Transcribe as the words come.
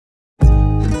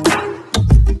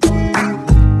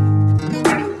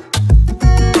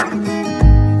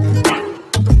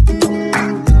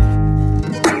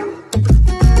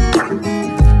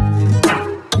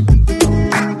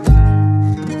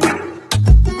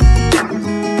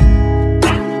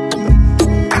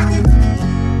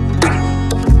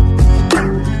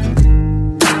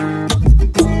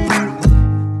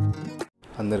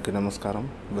అందరికీ నమస్కారం.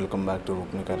 Welcome back to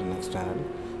Roopnikharnx channel.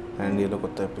 And ఈలో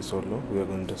కొత్త ఎపిసోడ్లో we are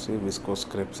going to see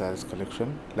Viscosecrepe sarees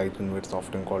collection, light and wait,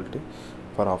 soft and quality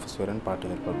for office wear and party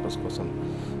wear purpose కోసం.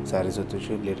 శారీస్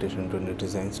వచ్చేసి latest ఉంటుంది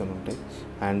designs అని ఉంటాయి.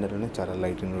 అండ్ అలానే చాలా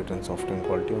light and wait and soft and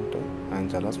quality ఉంటాయి. అండ్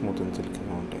చాలా smooth and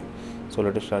సిల్కీగా ఉంటాయి. So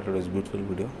let us start today's beautiful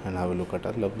video and have a look at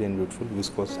our lovely and beautiful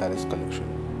Viscose sarees collection.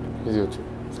 ఇది వచ్చి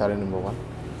sorry number 1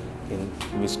 in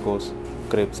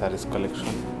Viscosecrepe sarees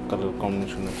collection. Colour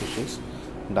combination వచ్చేసి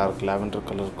dark lavender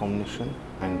colour combination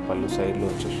and పళ్ళు సైడ్లో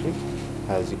వచ్చేసి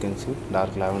as you can see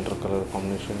dark lavender colour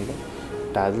కాంబినేషన్లో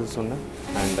tassels ఉన్నాయి.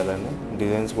 And అలానే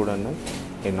designs కూడా ఉన్నాయి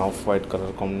in off white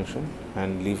colour combination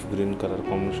and leaf green colour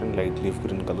combination, light leaf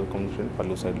green colour combination.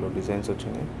 పళ్ళు సైడ్లో డిజైన్స్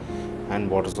వచ్చినాయి and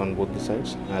borders on both the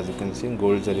sides. As you can see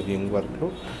gold zari wing వర్క్లో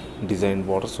design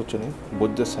borders వచ్చినాయి.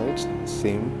 Both the sides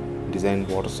same design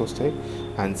borders వస్తాయి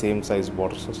and same size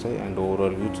borders వస్తాయి. And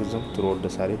overall view చూద్దాం. Throughout the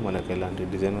sorry మనకి ఎలాంటి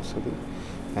design వస్తుంది.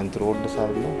 And throughout the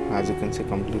సారీలో as you can see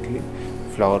completely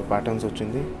flower patterns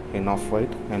వచ్చింది in off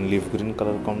white and leaf green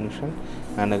colour combination.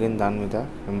 And again దాని మీద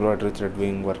embroidery thread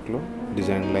weaving వర్క్లో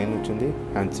డిజైన్ లైన్ వచ్చింది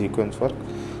and sequence work.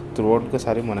 Throughout the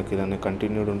sorry మనకి ఇలానే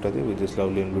continued ఉంటుంది with this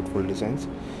lovely and beautiful designs.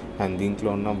 And దీంట్లో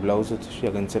ఉన్న బ్లౌజ్ వచ్చేసి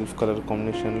అగైన్ సెల్ఫ్ కలర్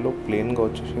కాంబినేషన్లో ప్లెయిన్గా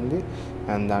వచ్చేసింది.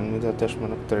 అండ్ దాని మీద వచ్చేసి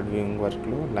మనకు థ్రెడ్ వీవింగ్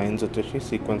వర్క్లో లైన్స్ వచ్చేసి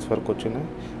సీక్వెన్స్ వర్క్ వచ్చినాయి.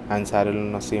 అండ్ శారీలో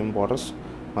ఉన్న సేమ్ బార్డర్స్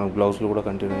మనకు బ్లౌజ్లో కూడా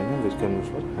కంటిన్యూ అయినాయి with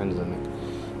కెన్విస్ work and neck.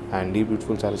 And ఈ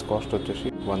బ్యూటిఫుల్ శారీస్ కాస్ట్ వచ్చేసి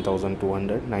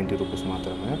 1290 రూపీస్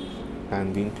మాత్రమే. అండ్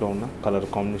దీంట్లో ఉన్న కలర్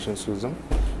కాంబినేషన్స్ చూద్దాం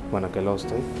మనకు ఎలా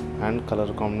వస్తాయి. And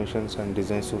colour combinations and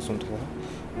designs చూస్తుంటే కదా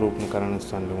Roopnikharnx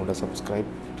ఛానల్ కూడా సబ్స్క్రైబ్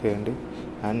చేయండి.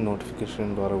 అండ్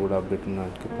నోటిఫికేషన్ ద్వారా కూడా అప్డేట్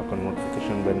ఉన్నట్టు పక్కన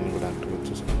నోటిఫికేషన్ బెల్ని కూడా యాక్టివేట్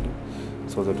చేసుకోండి.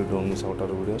 So that you don't miss out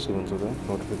our videos even to the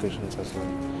notifications as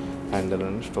well. And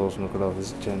అలానే స్టోర్స్ను కూడా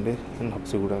విజిట్ చేయండి. And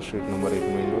Habsiguda street number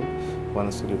 8 main road,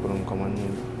 Vanasthalipuram command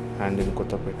main road. And in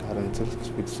KOTHAPET RN Silks,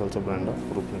 which is also brand of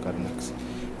Roopnikharnx.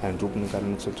 And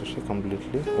Roopnikharnx వచ్చేసి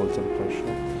completely wholesale price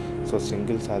shop. So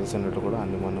single saris అన్నట్టు కూడా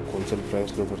అన్ని మనకు wholesale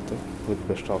ప్రైస్లో దొరుకుతాయి విత్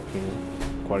బెస్ట్ ఆఫ్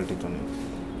క్వాలిటీతోనే.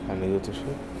 అండ్ ఇది వచ్చేసి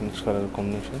next colour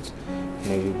combinations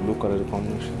navy blue colour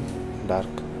combination,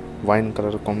 dark wine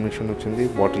colour combination వచ్చింది,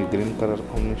 bottle green colour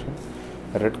combination,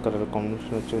 red colour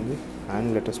combination వచ్చింది. And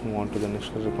latest move on to the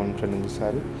next colour combination in the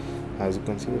sari. As you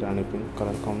can see Rani pink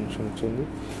colour combination వచ్చింది.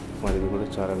 మరి ఇది కూడా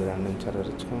చాలా grand and చాలా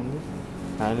రిచ్గా ఉంది.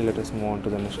 And latest move on to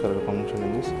the next colour combination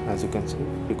in this. As you can see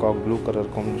peacock blue colour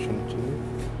combination వచ్చింది.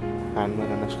 And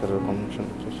మరి నెక్స్ట్ కలర్ కాంబినేషన్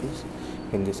వచ్చేసి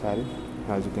in the sari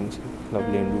as you can see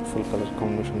lovely and beautiful colour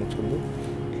combination వచ్చింది,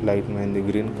 light mehndi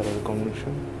green colour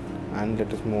combination. And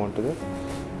latest move on to the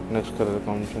next colour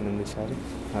combination in the sari.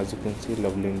 As you can see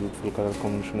lovely and beautiful colour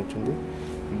combination వచ్చింది,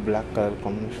 black colour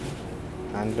combination.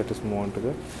 And latest move on to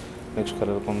the next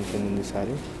colour combination in the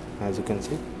sari. As you can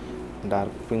see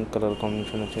dark pink colour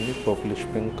combination వచ్చింది, purplish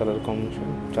pink colour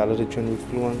combination. చాలా rich and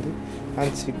బ్యూటిఫుల్గా ఉంది.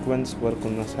 And sequence work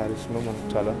ఉన్న శారీస్లో మనకు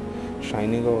చాలా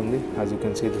షైనీగా ఉంది. As you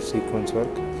can see the sequence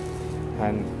work.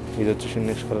 And ఇది వచ్చేసి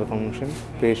next colour combination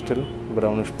pastel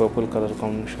brownish purple colour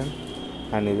combination.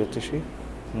 And ఇది వచ్చేసి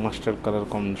mustard colour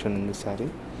combination in the sari.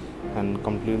 And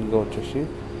కంప్లీట్గా వచ్చేసి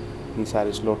ఈ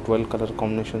శారీస్లో 12 కలర్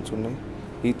కాంబినేషన్స్ ఉన్నాయి.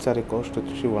 ఈ సారీ కాస్ట్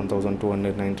వచ్చేసి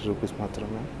 1290 రూపీస్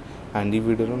మాత్రమే. అండ్ ఈ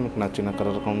వీడియోలో మీకు నచ్చిన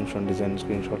colour combination design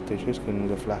screen shot తీసి స్క్రీన్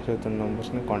మీద ఫ్లాష్ అవుతున్న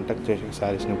నెంబర్స్ని కాంటాక్ట్ చేసి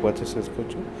శారీస్ని పర్చేస్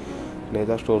చేసుకోవచ్చు,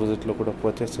 లేదా స్టోర్ విజిట్లో కూడా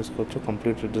పర్చేస్ చేసుకోవచ్చు.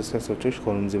 కంప్లీట్ అడ్రసెస్ వచ్చి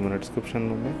షోరూమ్స్ మన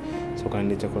డిస్క్రిప్షన్లో ఉన్నాయి. So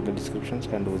kindly check out the descriptions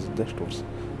and visit the stores.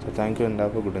 So thank you and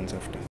have a good and safe day.